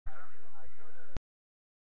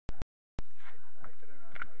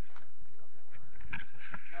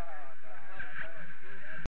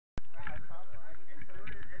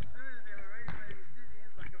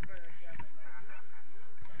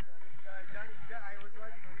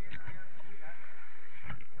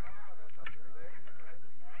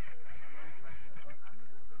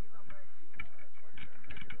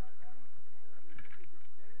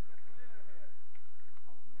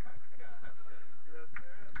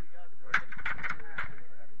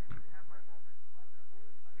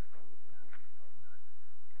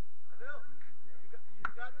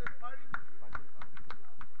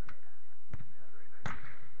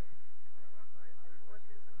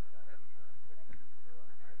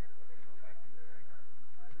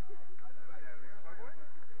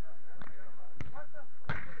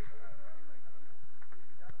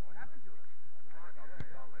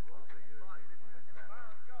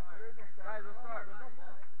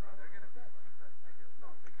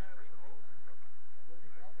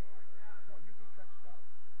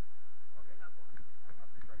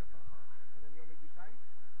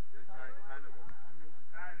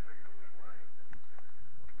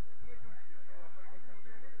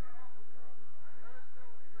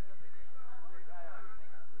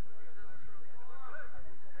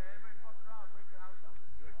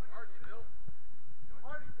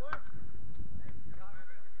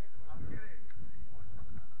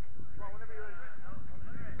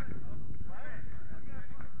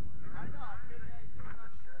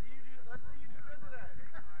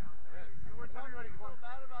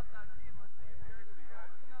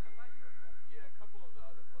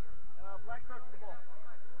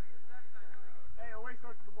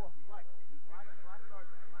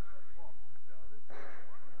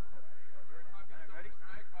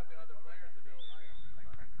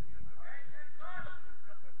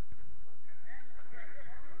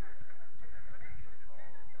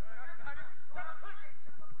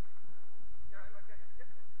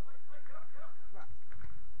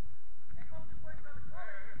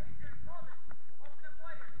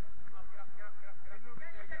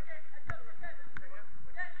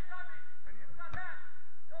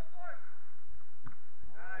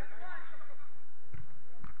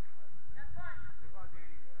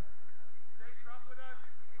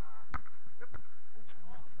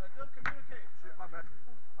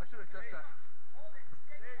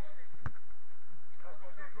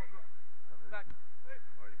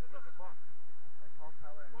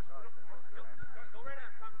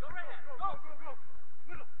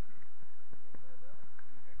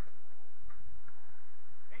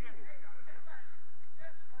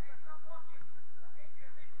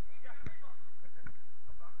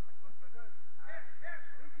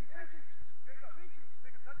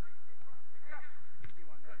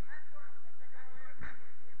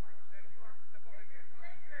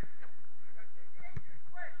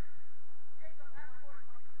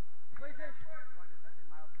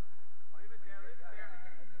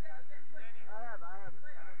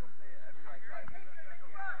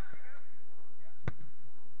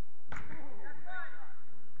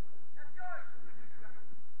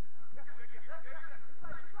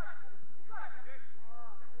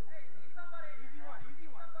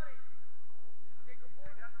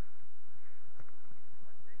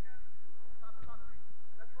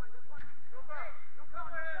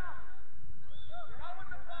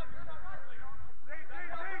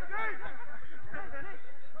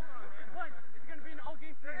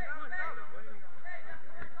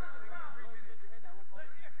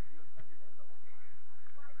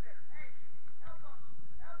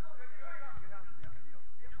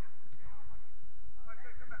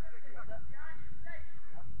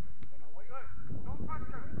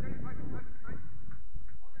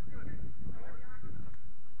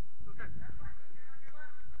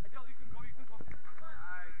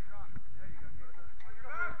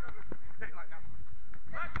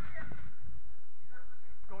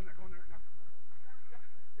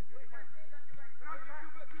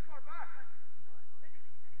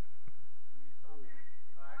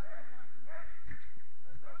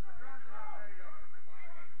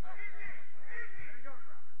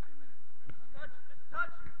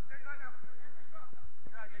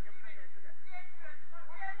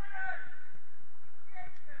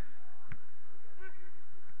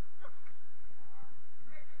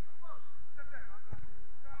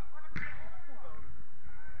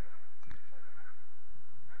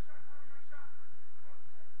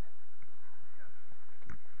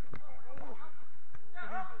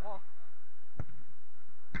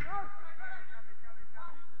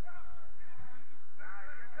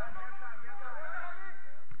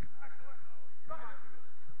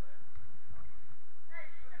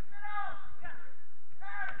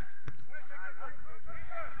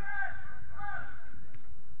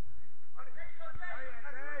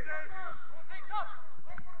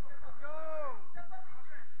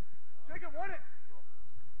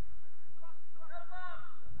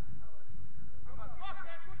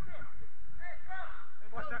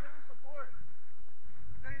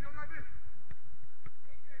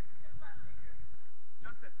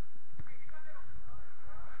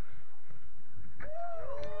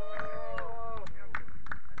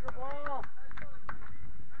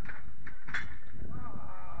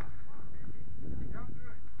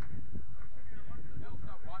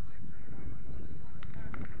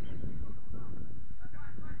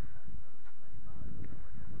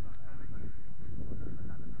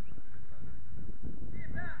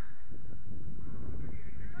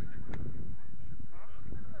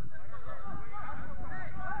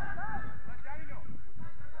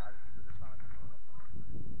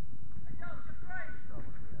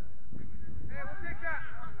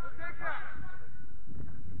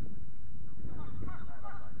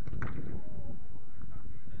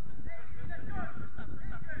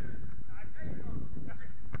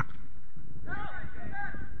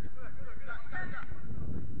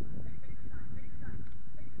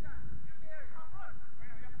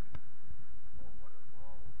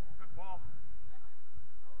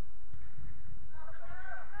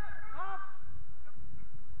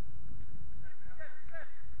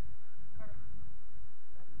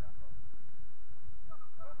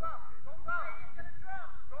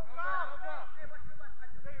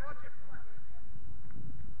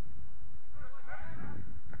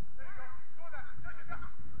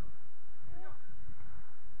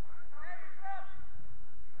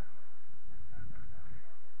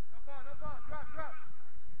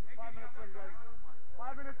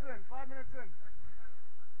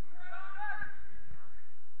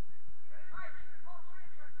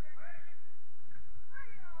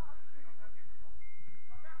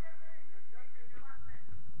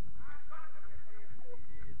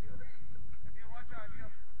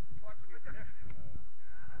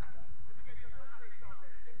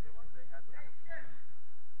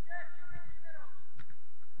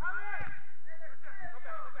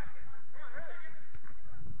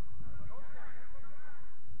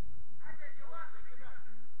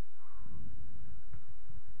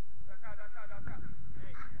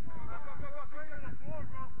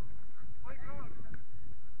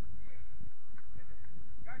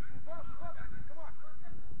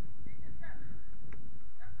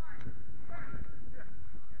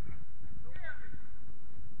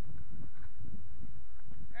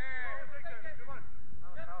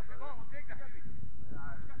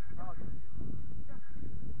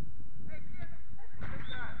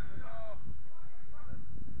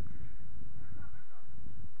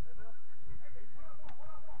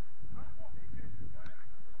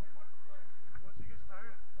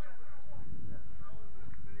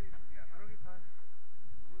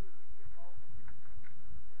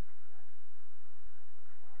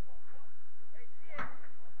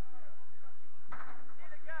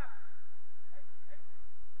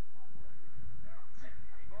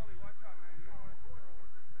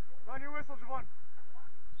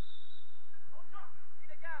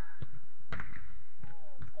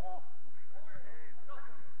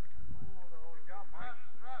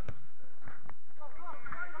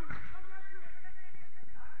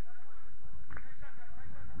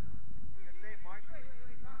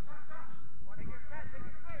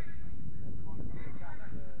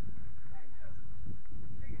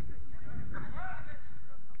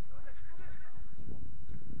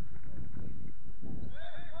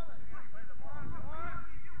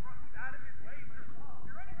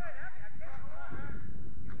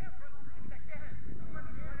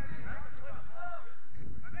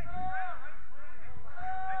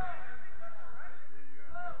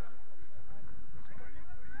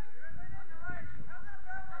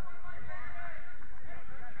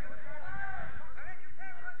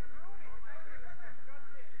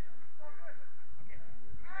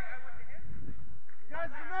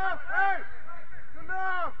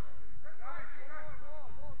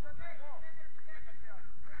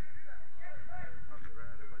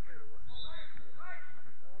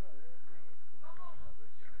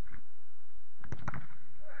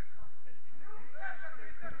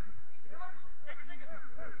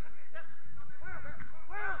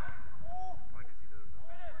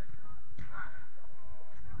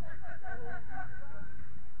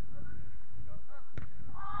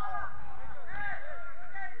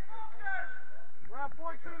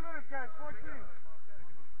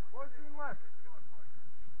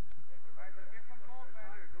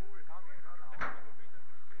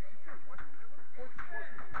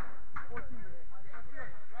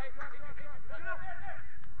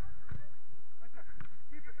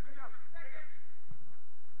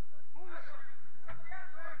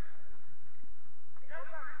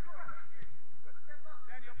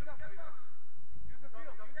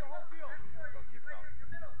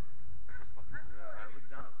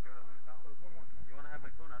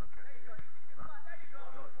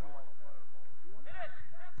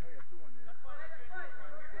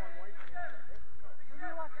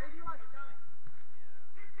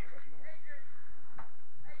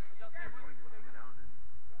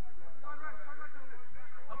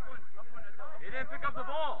pick up the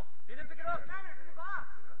ball. He didn't pick it up. It's in the box.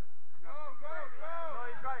 Go. No,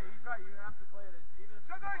 he's right. You have to play it even if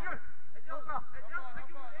it's No foul.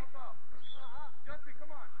 Justin,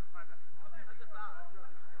 come on. That's a foul.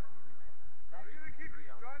 You're gonna keep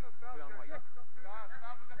drawing those fouls. Stop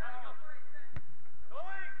with the foul.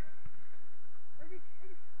 Going.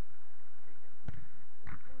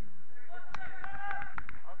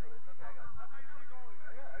 I'll do it. It's okay. I got it.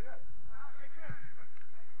 I got it.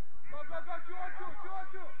 Go. 2 on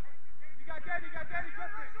 2. You got Daddy, Justin.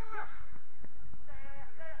 That's okay.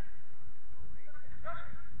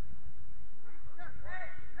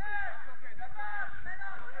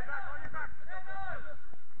 On your back.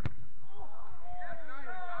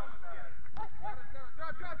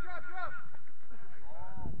 Drop.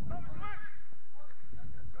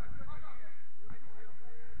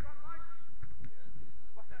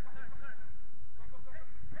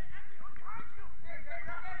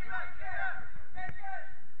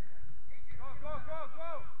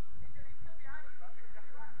 Go.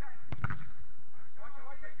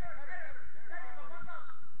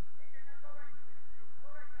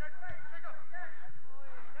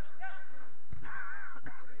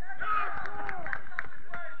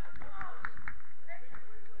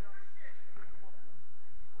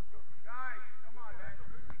 Guys, come on, man.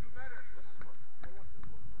 Do better.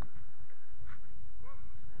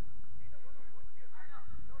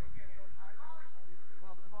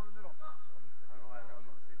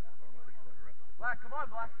 Black, come on,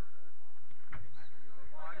 Black.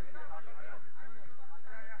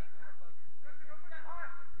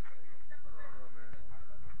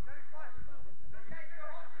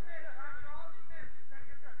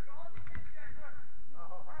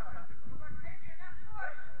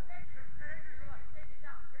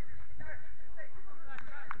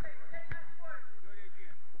 Good,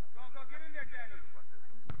 Adrian. Go, get in there, Danny.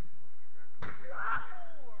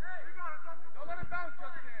 Don't let it bounce,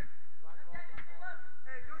 Justin.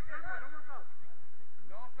 Hey, just no more fouls.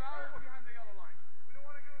 No foul behind the yellow line. We don't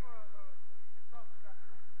want to give him a foul. What's up, guys?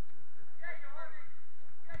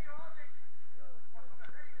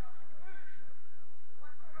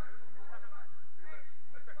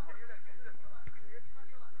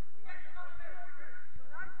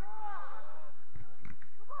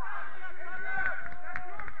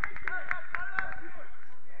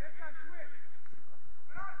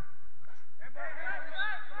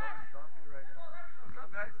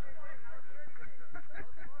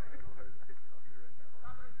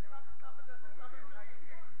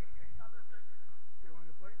 You want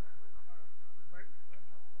to play? Play?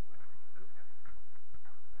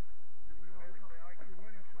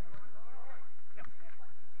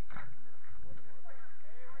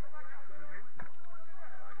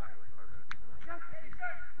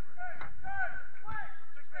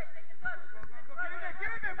 Get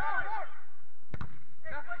in there, more.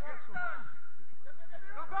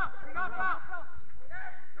 No foul.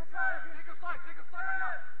 Take a slide right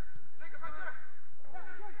now. Take it right there.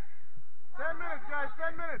 10 minutes, guys.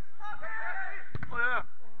 10 minutes. Oh, yeah.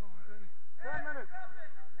 10 minutes.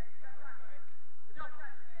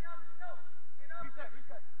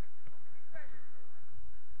 Reset.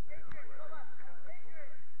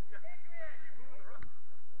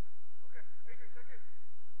 Okay, Adrian, check in.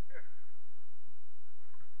 Here.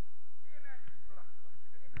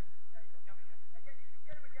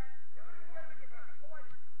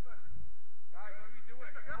 Guys, what are we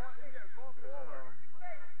doing? Go in there. Go forward.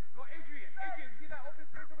 Go, Adrian. See that open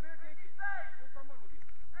space over there? Take it.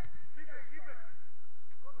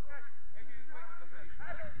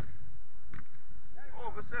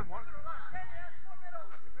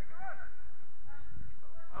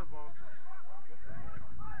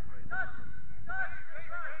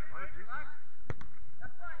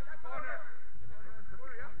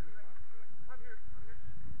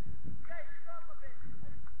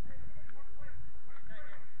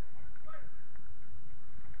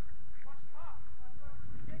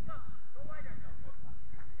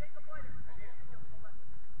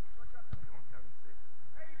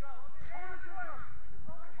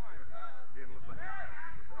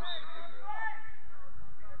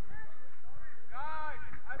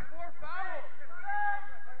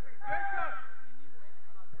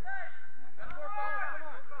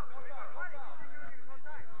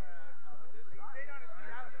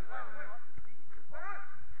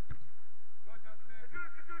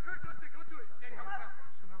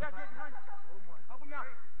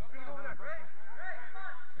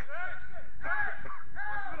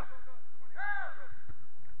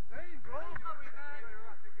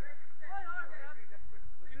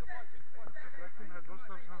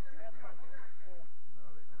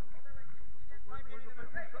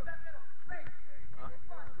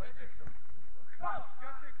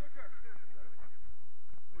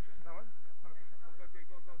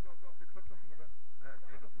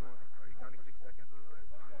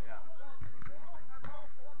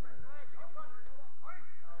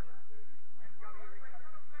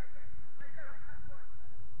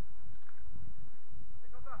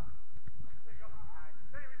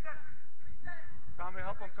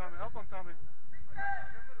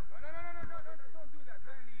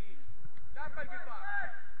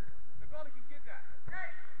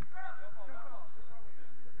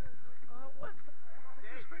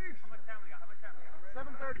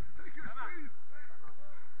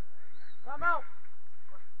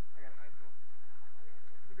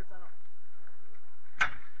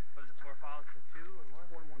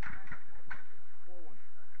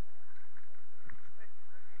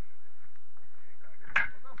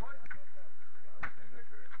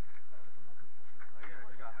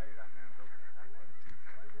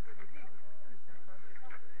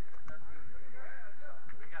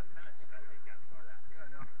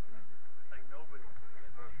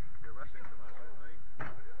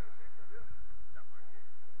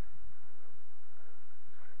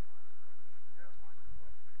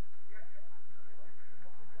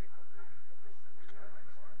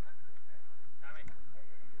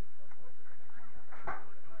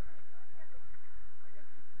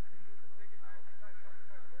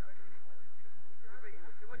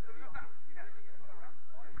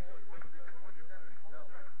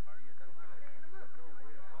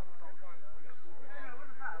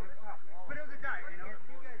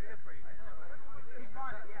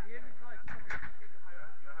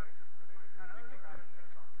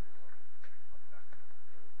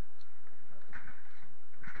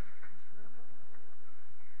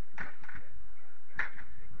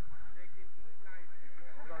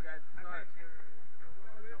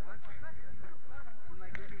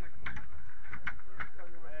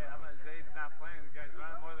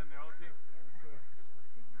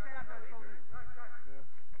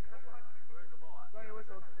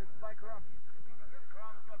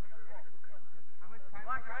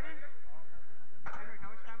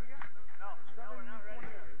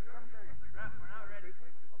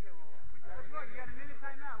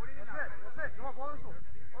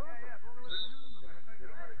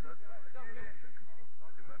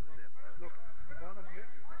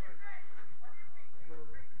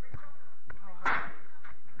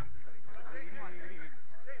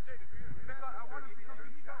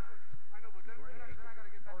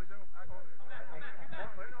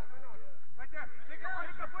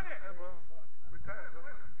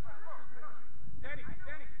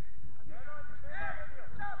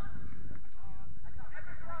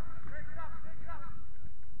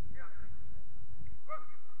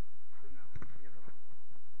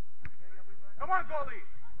 Come on, goalie.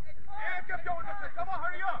 And keep going with it. Come on,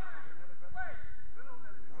 hurry up.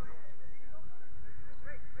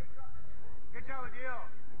 Good job, Adil.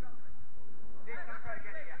 Dave's gonna try to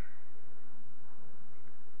get it, yeah.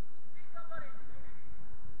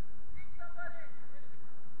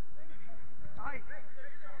 Nice.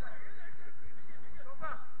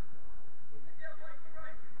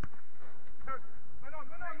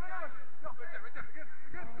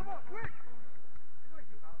 Come on, quick!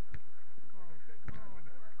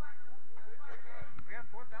 We have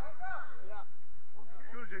 4 fouls? Yeah.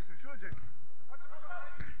 Shoot, Jason, shoot, Jason.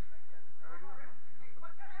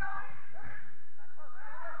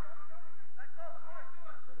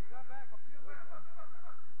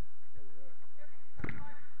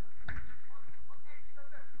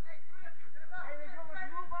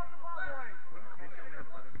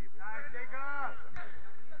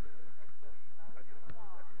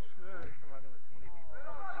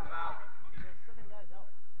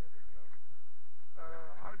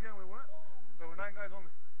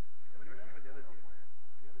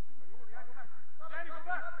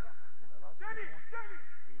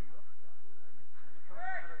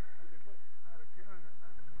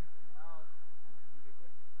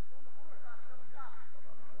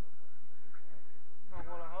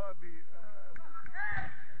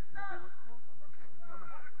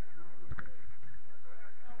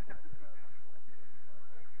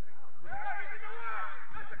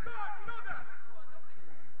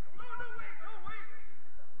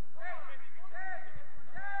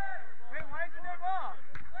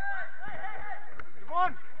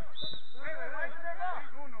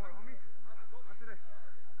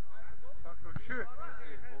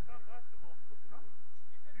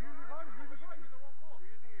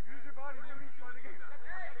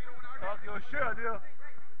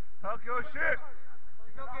 Talk your shit.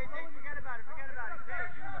 It's okay, Jake. Forget about it. Forget about it.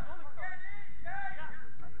 Jake.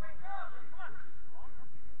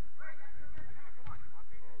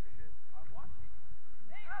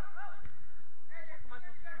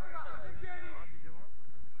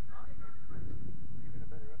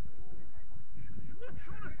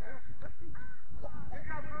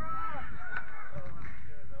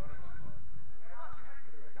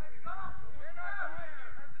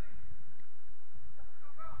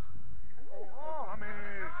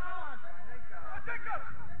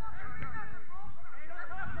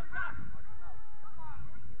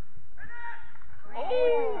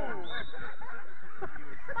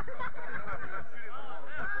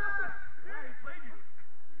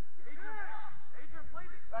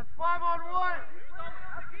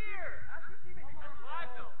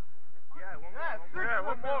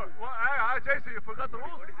 Jason, you forgot the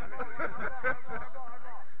rules.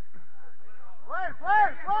 Play,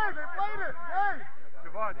 they played it. Hey.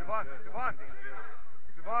 Javon. I don't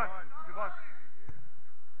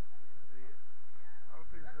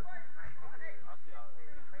think it's good.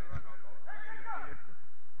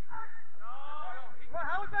 Well,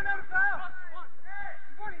 how is that not a foul?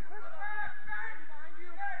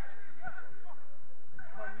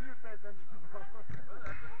 You pay attention to the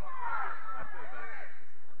I feel bad.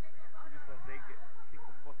 You just saw Zay kick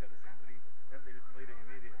the fuck out of somebody, then they just played it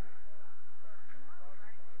immediately.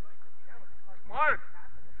 Mark!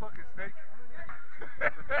 Fucking snake.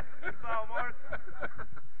 You saw Mark?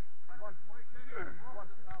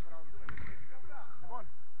 One.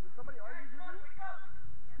 When somebody argues with you,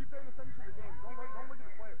 just keep paying attention to the game. Don't look at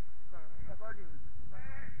the player. That's arguing with you.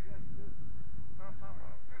 Yes, it is.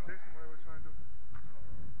 Jason, what are we trying to do?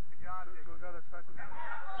 Good job, Jason. To a guy that's faster than me.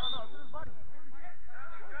 No, it's his body.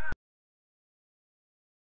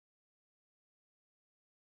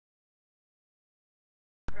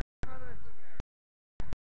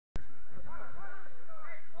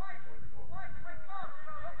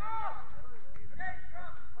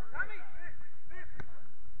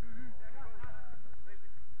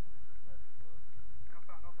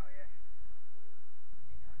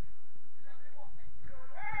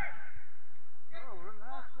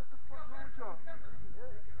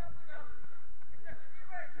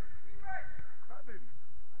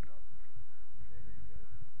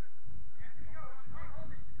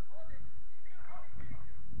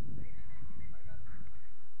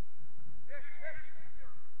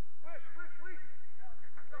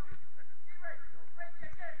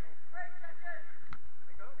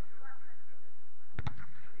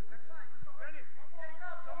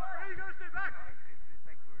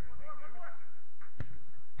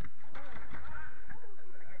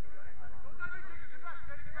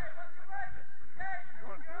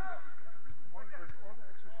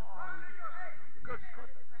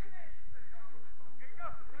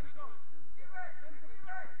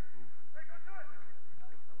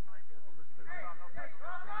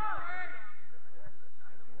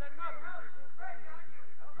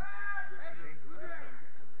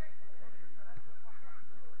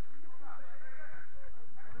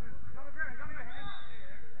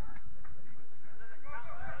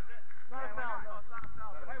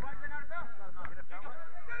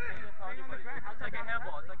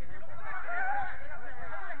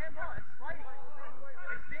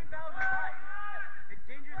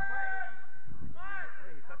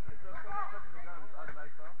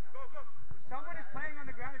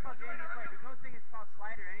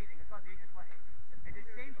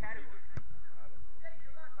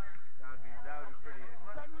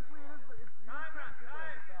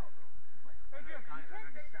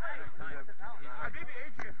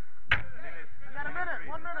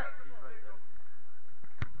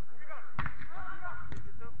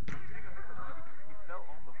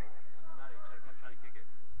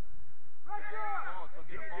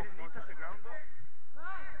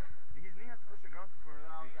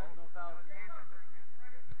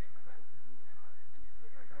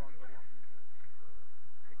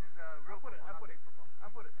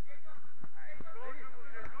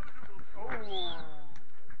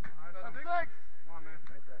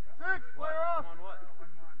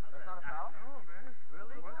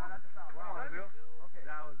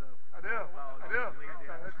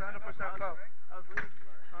 100% foul. 100%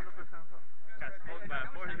 foul. Got smoked by a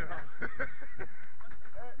 4-year-old.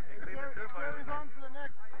 Carries on to the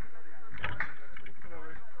next.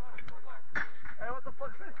 Hey, what the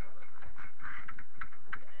fuck's this?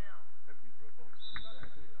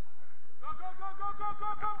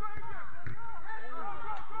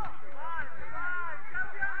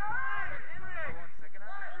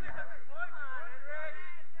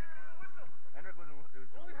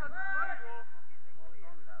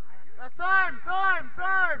 That's time! No,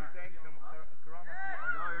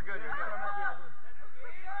 you're good, you're good.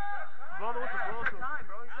 Blow the whistle, blow the whistle. Time,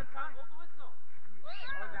 bro. You said time. Blow the whistle.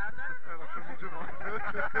 Oh, is that time?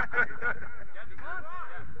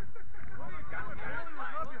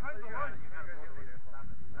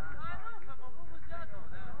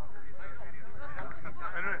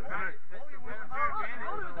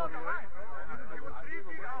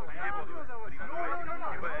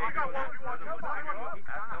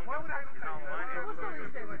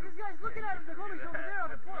 This guy's looking at him. The goalie's over there on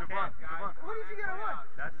the floor. What did you get a run?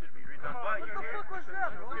 That should be redone. But What the fuck was that,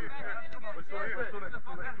 bro? No,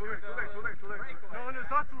 it's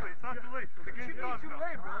not too late. It's not too late. The game's Too done.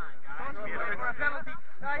 late, bro. For a penalty.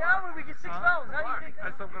 Now we get 6 fouls. How do you think?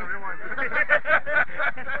 That's something to rewind.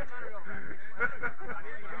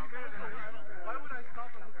 Why would I stop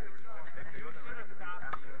and look at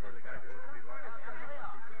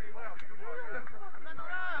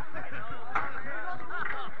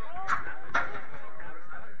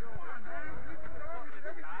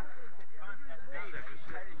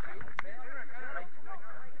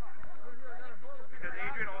because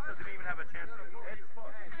Adrian also didn't even have a chance to. It's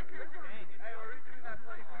fuck.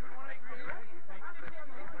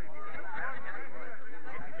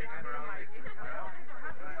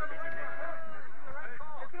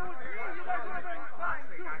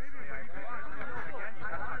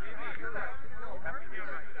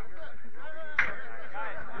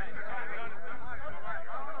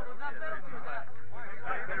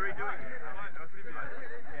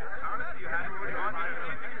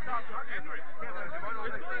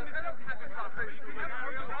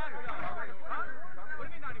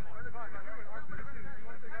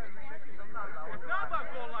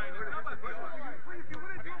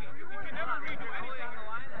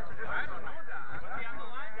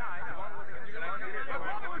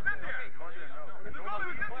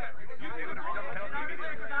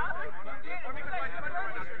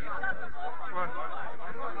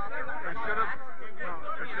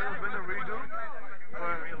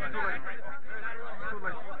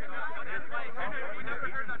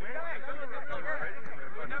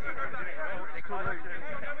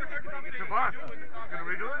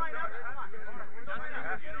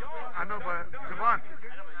 I know, but Javon,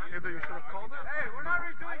 either you should have called it. Hey, we're not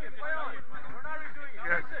redoing it. Play on. We're not redoing it.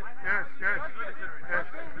 Yes.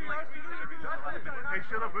 They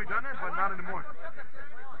should have redone it, but not anymore.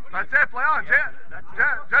 That's it. Play on,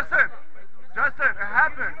 Justin. It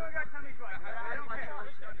happened. That's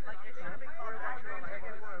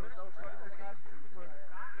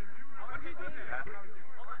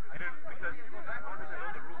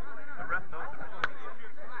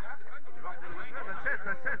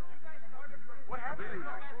it. What happened?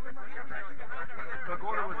 The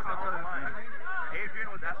goalie was stuck on the line. Adrian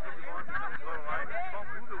was asking to go on to the line. Bump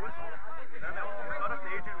blew the whistle. Then they almost cut up to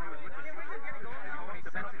Adrian when he was with the shooter. He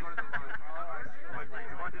meant to go to the line. But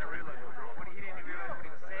Javon didn't realize it. He didn't realize what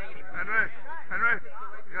he was saying. Henry,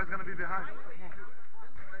 you guys gonna be behind.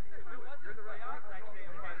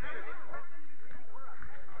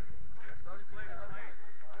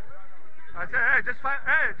 I said, just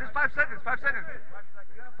 5 seconds. 5 seconds.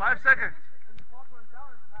 5 seconds.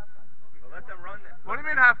 Well, let them run it. What do you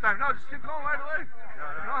mean halftime? No, just keep going right away.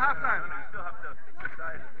 No halftime. You still have to switch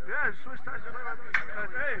sides. Yeah, switch sides.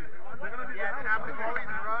 Hey, they're gonna be behind. Have the goalies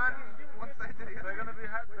run one side to the other. They're gonna be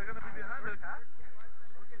behind us.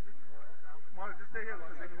 Mark, just stay here.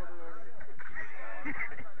 Because they can go to the other.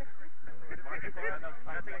 Mark, you're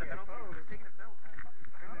not taking the penalty. They're taking the penalty.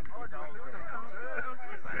 Oh, no.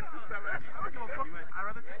 I'd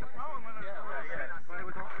rather take the foul and let us go. But it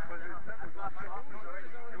was all. It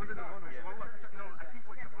wasn't the one. No, I think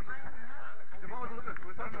what Javon was looking. It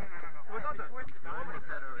was on the. It was on the.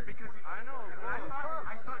 Because I know.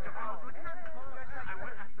 I thought Javon was looking. I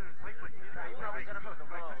went after his leg, but he didn't. Probably gonna put the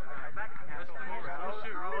ball back. Oh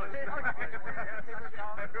shit, roll it.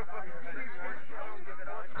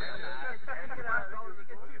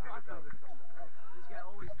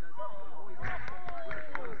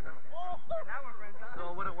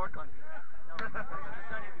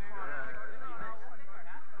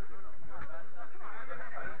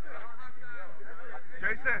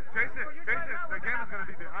 is going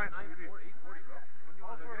to be behind. 8:40, bro.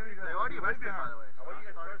 They already rested, by the way. So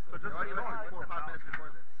They just already rested 4 or 5 minutes before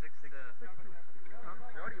this. 6 to...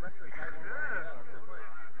 They already rested 5 minutes.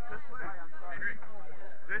 Yeah. Just play.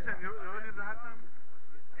 Jason, you need the halftime?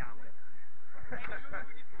 Yeah.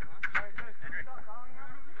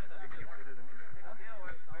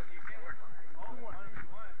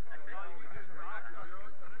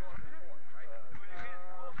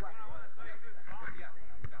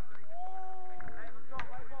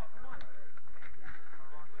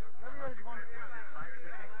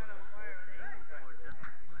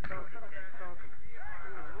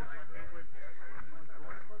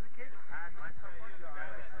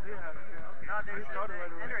 Henry. He started right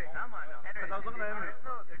away. Henry, come on now. Henry, I was looking at Henry.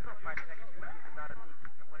 there's no 5 seconds when it's not a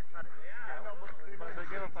They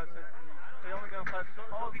gave him 5 seconds. They only gave him 5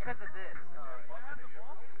 seconds. Oh, because of this.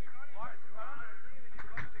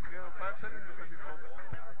 They gave him 5 seconds because he's close.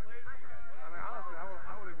 I mean, honestly,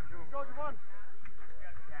 I would even give him. Go, Javon.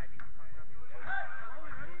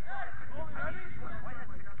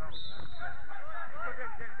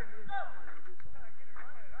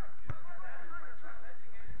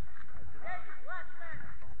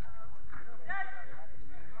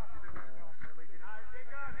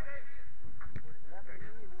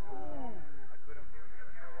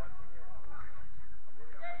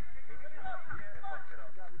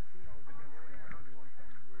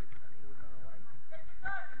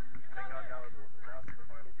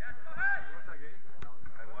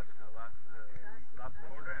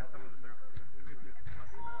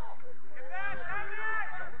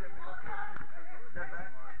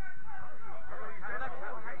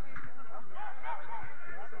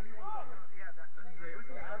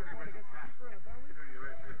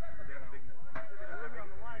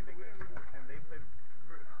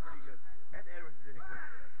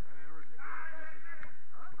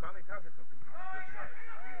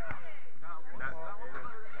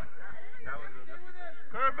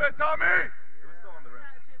 Perfect, Tommy! It was still on the rim.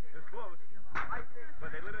 It was close,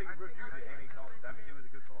 but they literally reviewed it and they called it. That means it was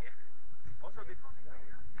a good call. Also, they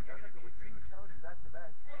like with 2 challenges back to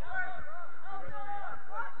back. The rest of the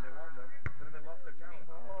and they won them, but then they lost their challenge.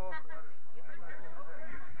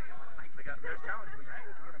 They got their challenge, but you still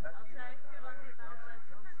have to get them back to the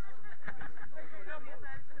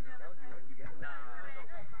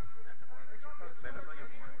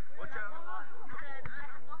Watch out.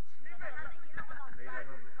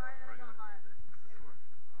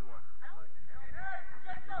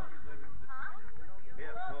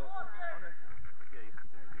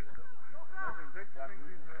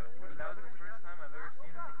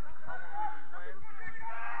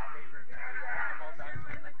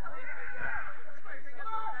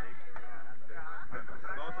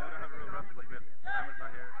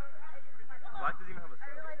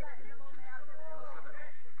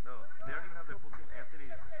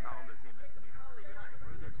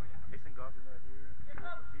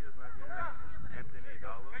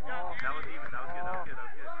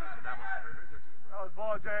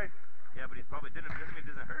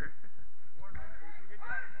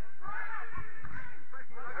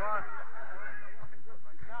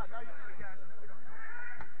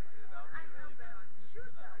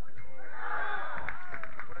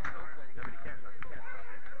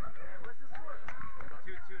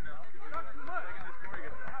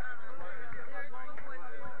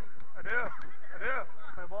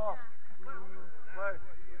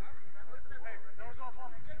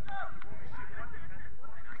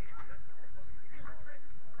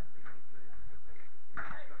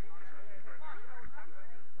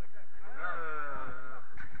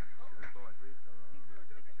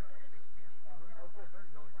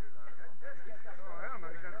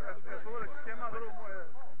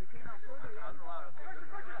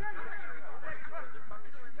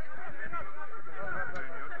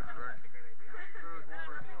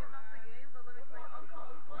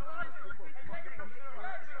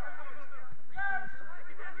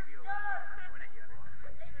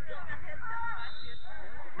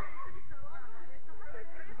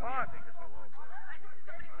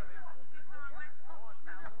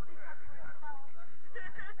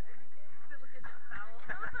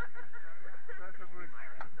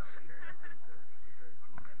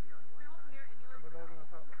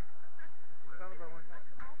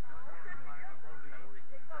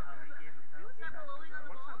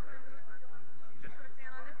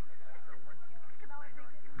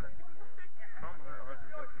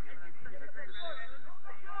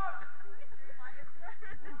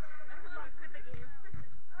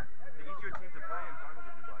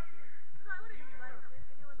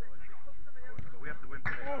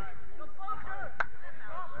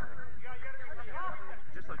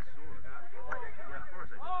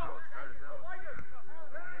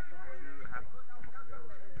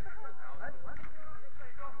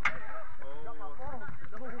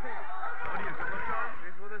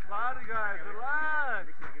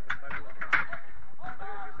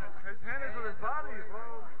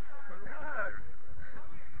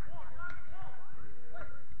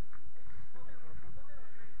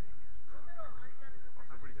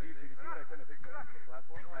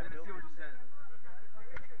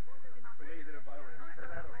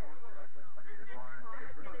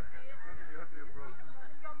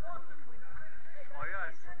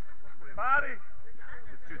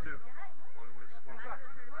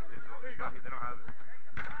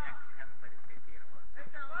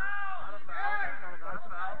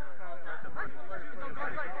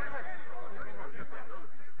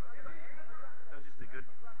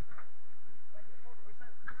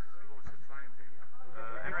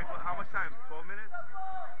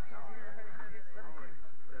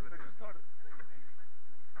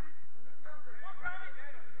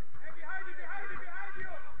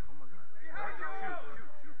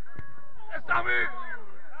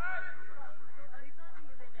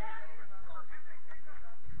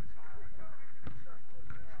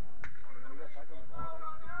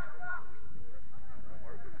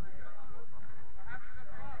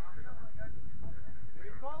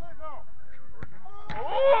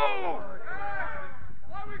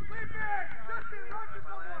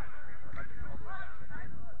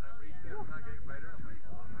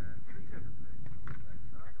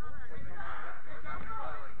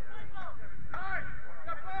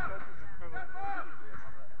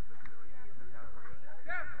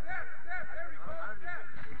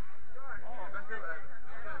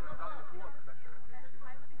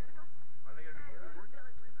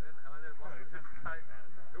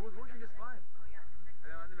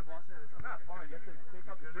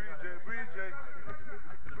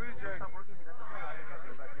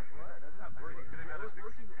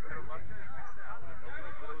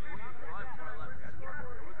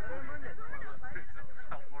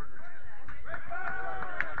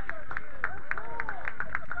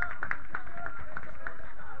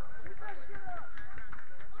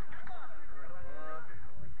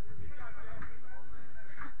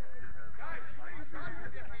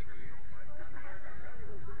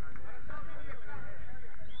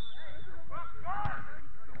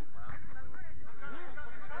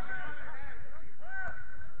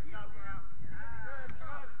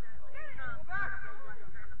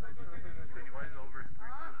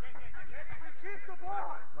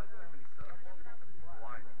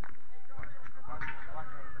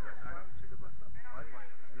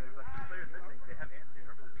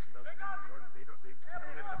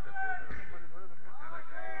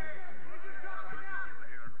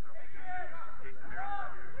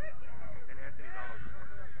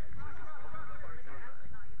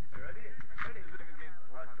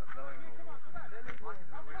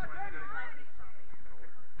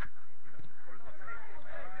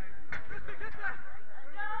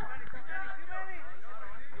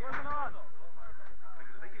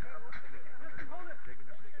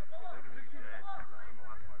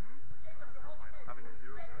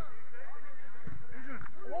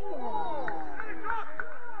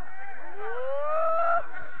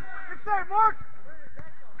 Mark!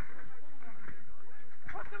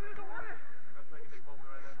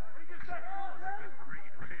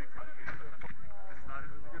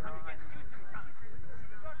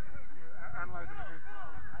 Analyzing the game.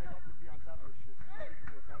 I have to be on top of this shit.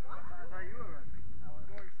 I thought you were right. I was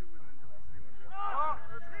going to, and then Javon said he wanted to. Oh!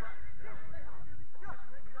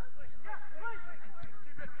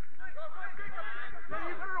 Man,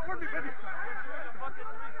 you better reward me, baby.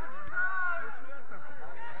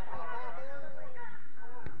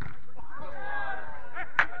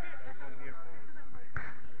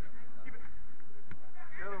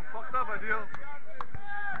 Get him fucked up, Ideal.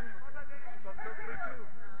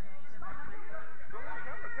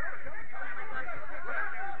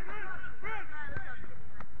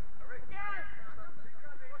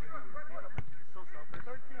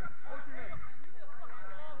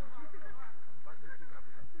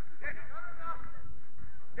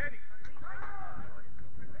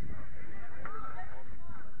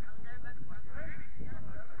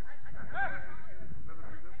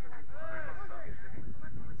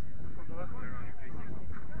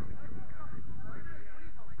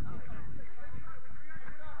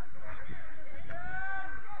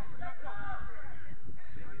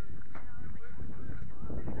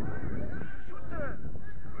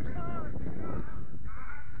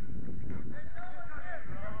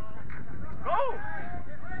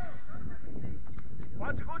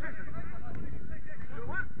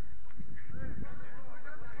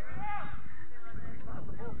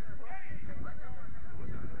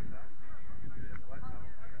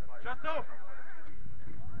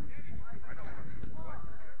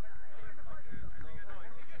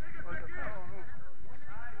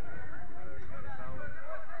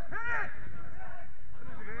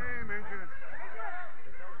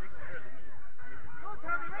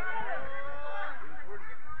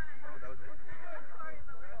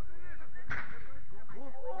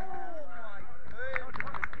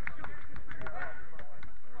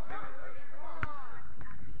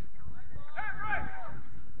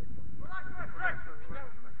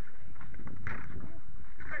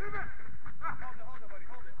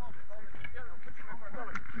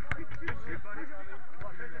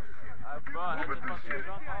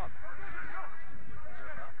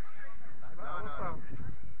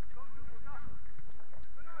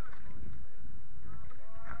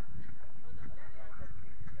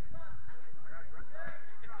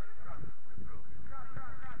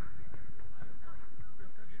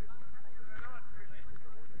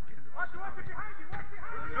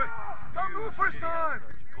 Don't move first time!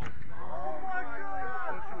 Oh my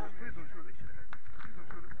God! Please don't shoot it. Please don't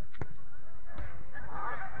shoot it.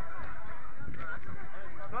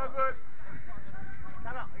 Not good.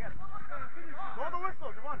 Time out, I got it. Blow the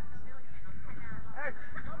whistle, Javon. Hey.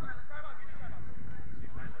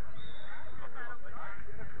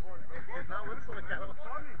 It's not whistle, it's got a I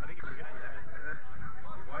think he forgot that.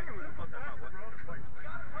 Why you whistle time out? What?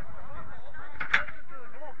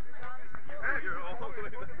 Hey, you're all the way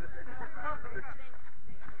back.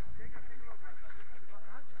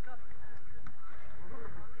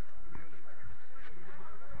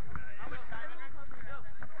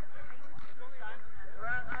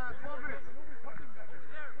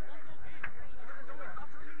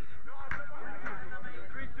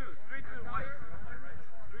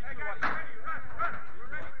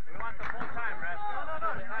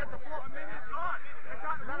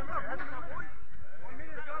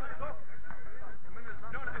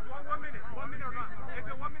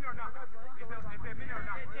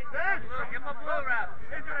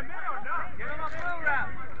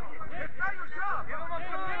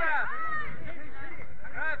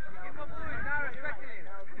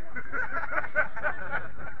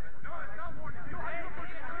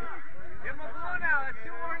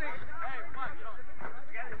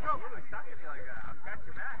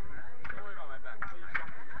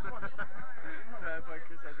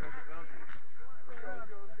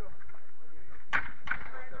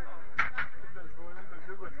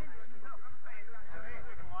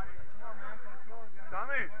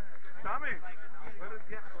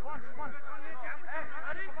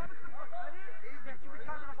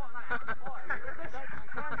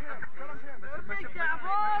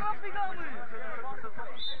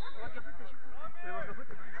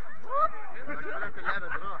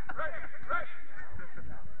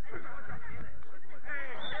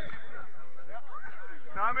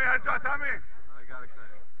 Tommy, headshot, Tommy. I got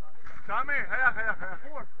excited. Tommy, hey.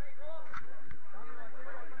 Four.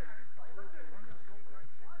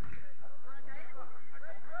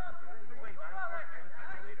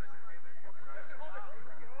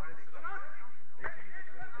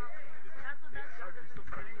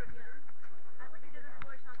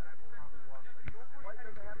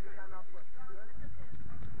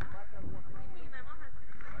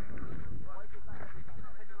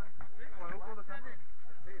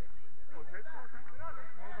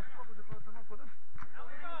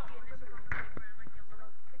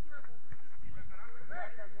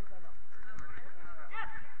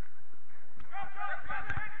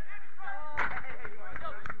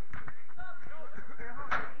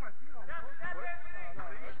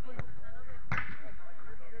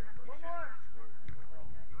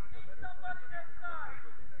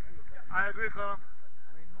 agree, Colin.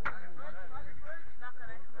 3-2,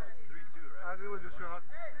 I right? agree with you, sweetheart.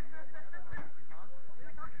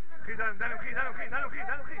 Keep that, let him keep.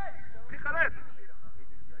 Keep Khaled.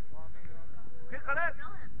 Keep Khaled.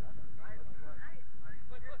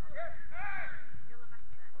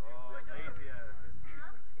 Oh, lazy ass.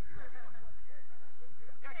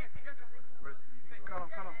 Come on.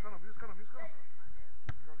 Use Colin.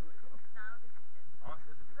 Honestly,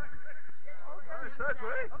 that's a good thing. Nice touch,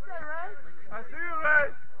 Ray. Okay, Ray. I see you, Ray.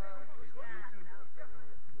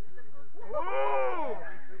 Ooh!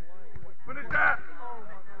 Finish that.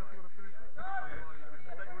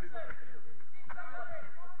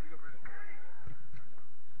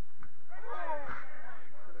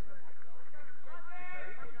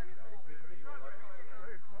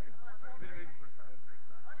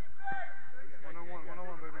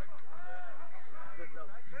 One-on-one, baby.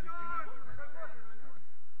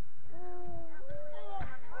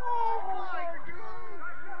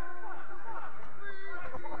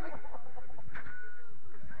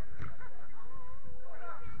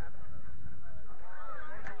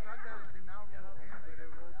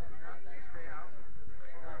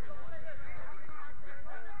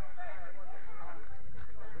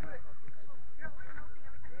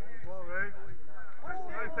 Well, Ray.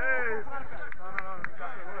 Nice save. No.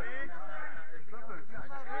 It's nothing.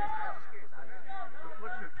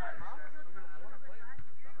 Deflection.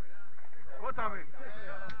 Go, Tommy.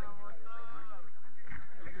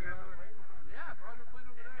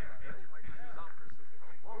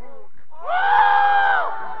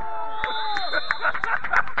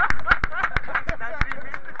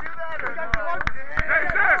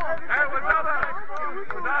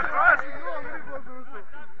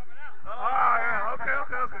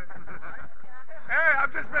 Okay. Hey,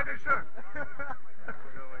 I'm just making sure.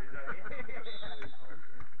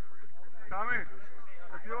 Tommy,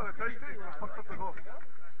 if you want to taste it, you fucked up the goal.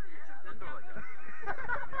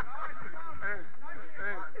 Hey,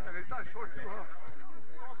 and it's not short too, huh?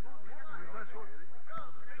 It's not short.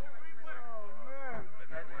 Oh, man.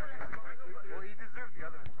 Well, he deserved the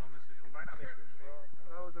other one. He might not make it.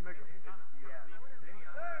 That was a makeup.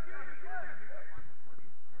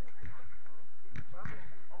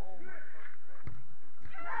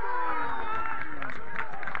 Yeah.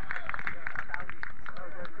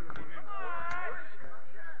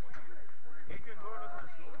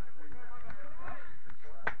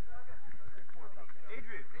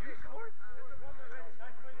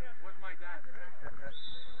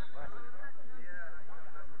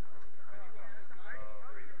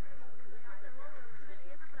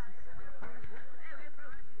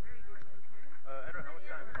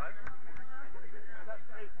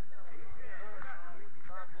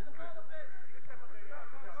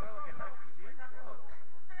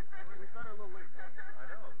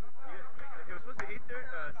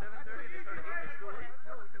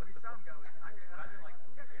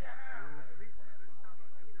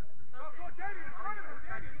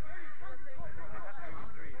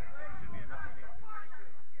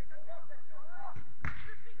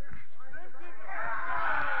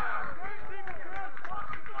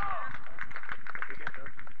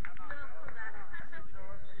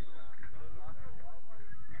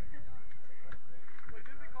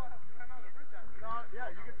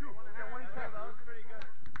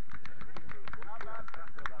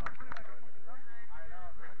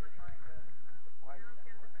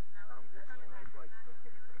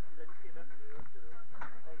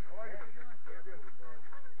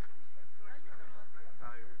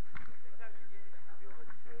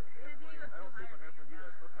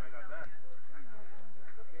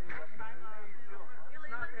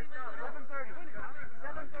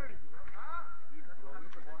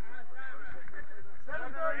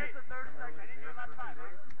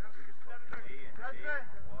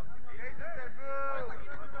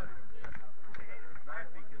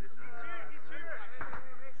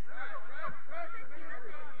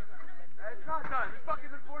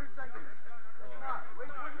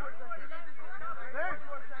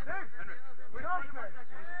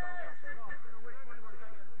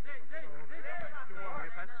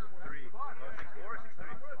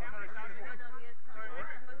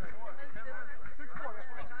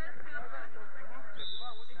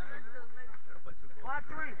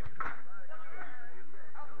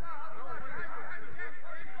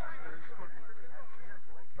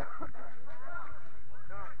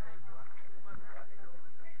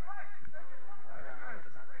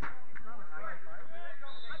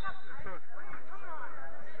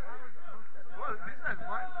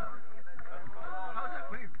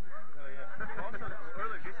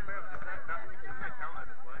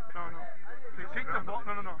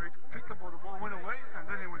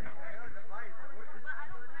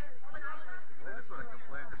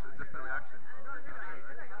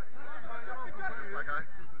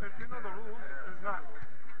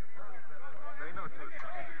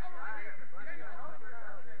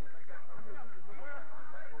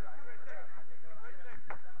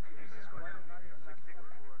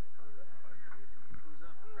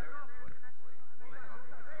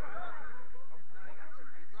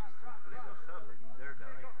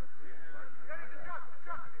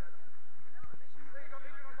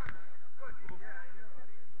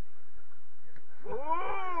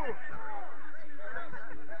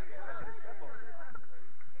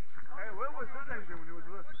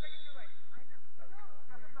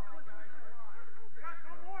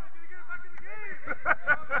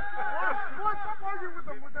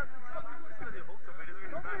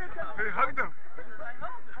 Hey, hug them.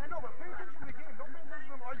 I know, but pay attention to the game. Don't pay attention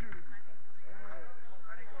to them arguing.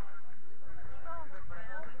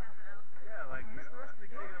 Yeah, like, you know, I think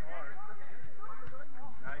them hard.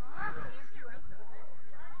 Nice.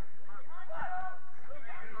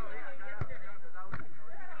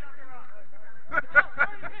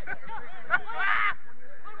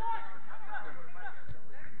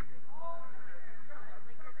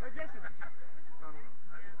 Hey, Jason.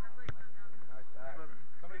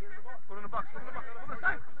 Somebody get the ball. Put it in the box. Put it in the box. Put it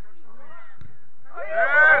aside.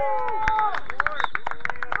 Yes!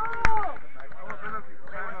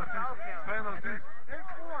 Penalties.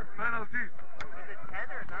 Penalties. Is it 10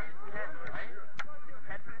 or not 10, right? It's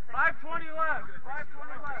 10 for the second. 5:20 left.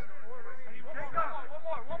 5:20 left.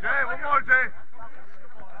 Jay, one more, Jay.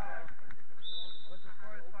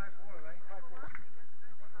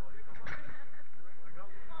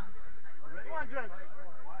 Come on, Jay.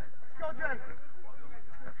 Let's go, Jay.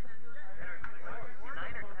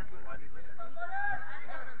 9 or 10.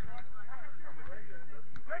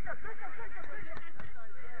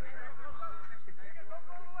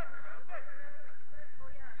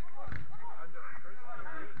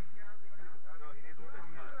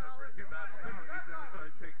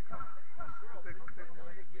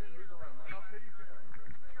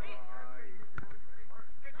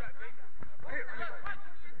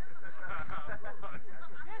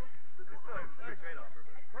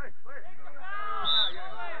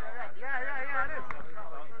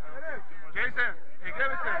 Jason, hey, give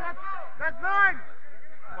it there. That's 9.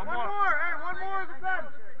 One One more. more. Hey, one more is a 10.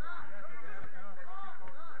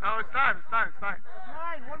 No, it's time. It's time. It's time. That's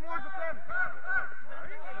 9. One more is a 10.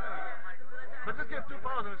 Let's just get 2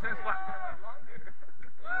 fouls in the same spot.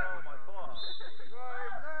 Oh, my fault.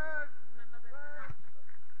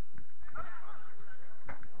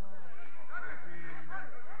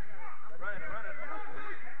 Running.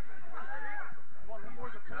 One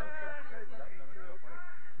more is a 10.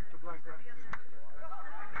 It's a blank, right?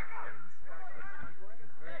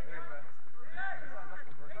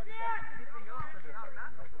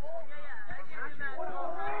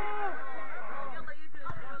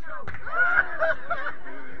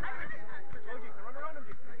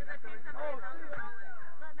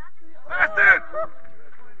 That's it!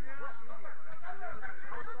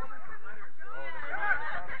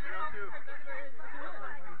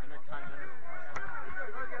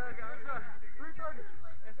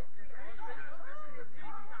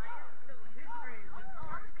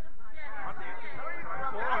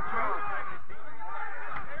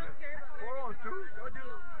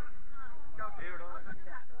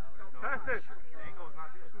 That's it. The angle is not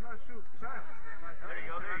good. Do not shoot. Shine. There you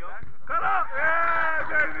go. Cut up! Yeah,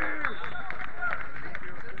 baby!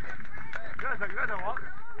 You guys are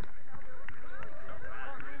walking.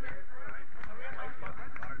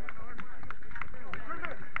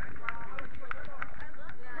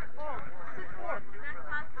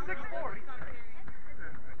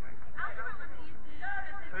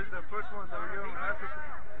 This is the first one that we're doing. That's it.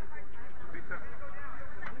 Pizza.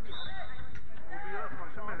 We'll be up,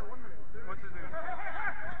 man. What's his name?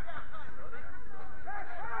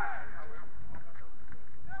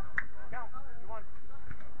 Count. You won.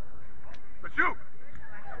 But you! Oh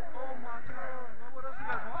my God. What else you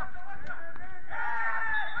guys want?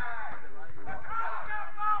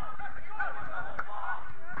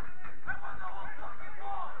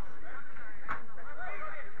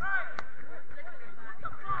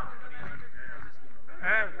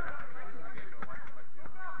 Hey.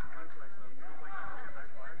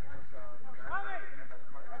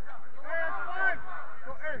 Hey, that's 5.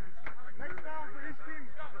 So, hey, next down for each team.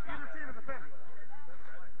 Either team is a 10.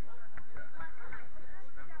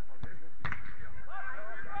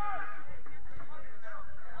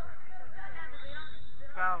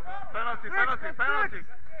 Foul. Penalty.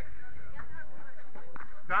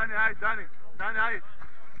 Danny Height.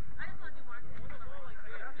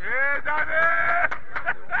 Hey, Danny!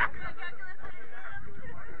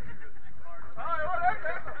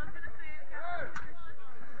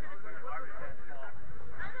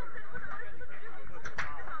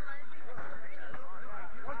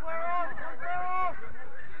 One player off.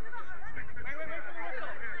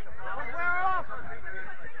 One player off.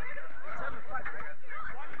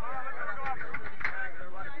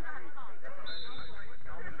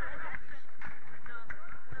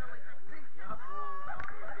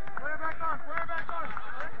 Player back on. Back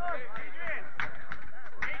on.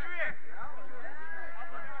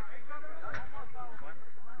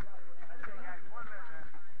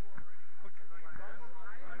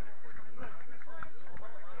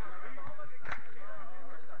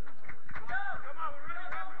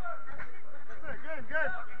 Yes.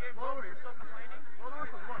 Game over. You're so